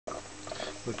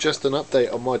Well, just an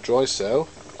update on my dry cell.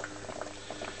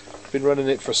 Been running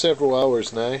it for several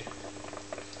hours now,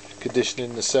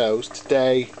 conditioning the cells.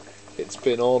 Today it's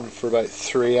been on for about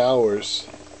 3 hours.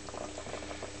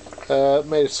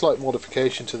 Made a slight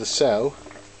modification to the cell.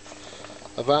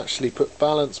 I've actually put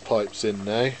balance pipes in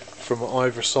now from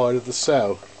either side of the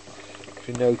cell. If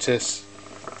you notice,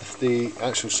 the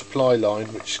actual supply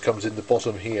line, which comes in the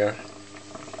bottom here,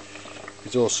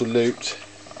 is also looped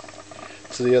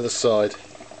to the other side,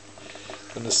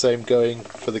 and the same going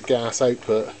for the gas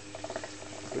output,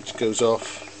 which goes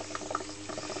off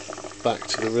back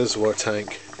to the reservoir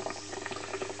tank,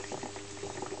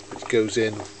 which goes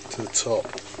in to the top.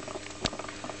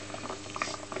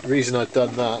 The reason I'd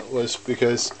done that was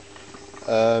because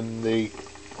on the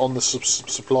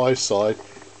supply side,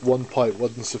 one pipe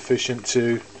wasn't sufficient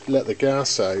to let the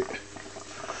gas out.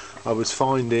 I was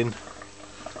finding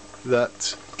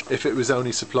that if it was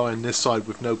only supplying this side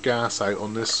with no gas out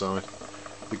on this side,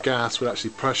 the gas would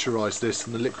actually pressurise this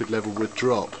and the liquid level would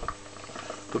drop.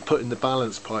 But putting the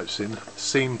balance pipes in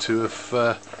seemed to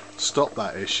have stopped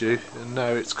that issue, and now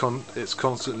it's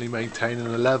constantly maintaining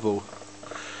a level,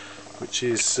 which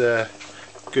is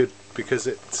good because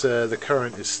the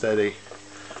current is steady.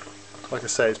 Like I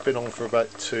say, it's been on for about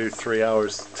 2-3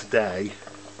 hours today.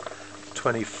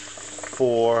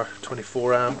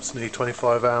 24 amps, nearly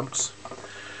 25 amps.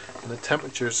 And the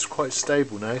temperature is quite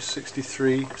stable now,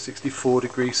 63, 64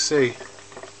 degrees C.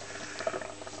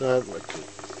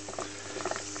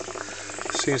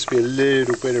 Seems to be a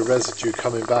little bit of residue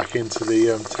coming back into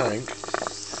the tank.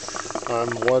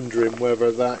 I'm wondering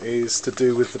whether that is to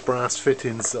do with the brass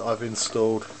fittings that I've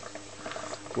installed,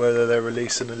 whether they're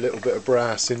releasing a little bit of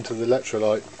brass into the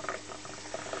electrolyte.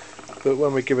 But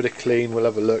when we give it a clean, we'll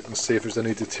have a look and see if there's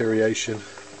any deterioration.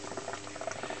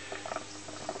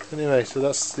 Anyway, so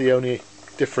that's the only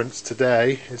difference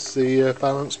today, is the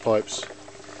balance pipes.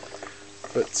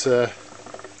 But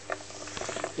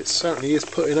it certainly is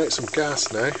putting out some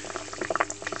gas now.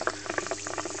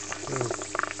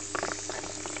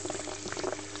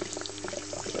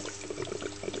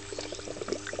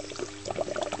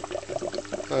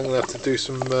 I'm going to have to do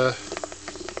some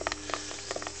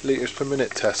litres per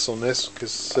minute tests on this,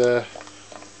 because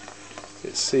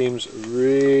it seems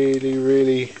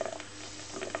really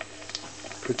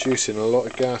producing a lot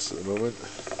of gas at the moment.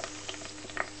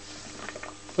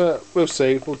 But we'll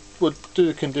see. We'll do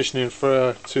the conditioning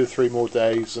for 2 or 3 more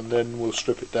days, and then we'll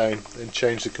strip it down and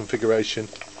change the configuration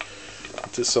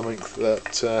to something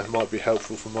that might be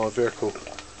helpful for my vehicle.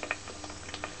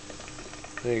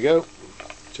 There you go,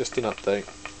 just an update.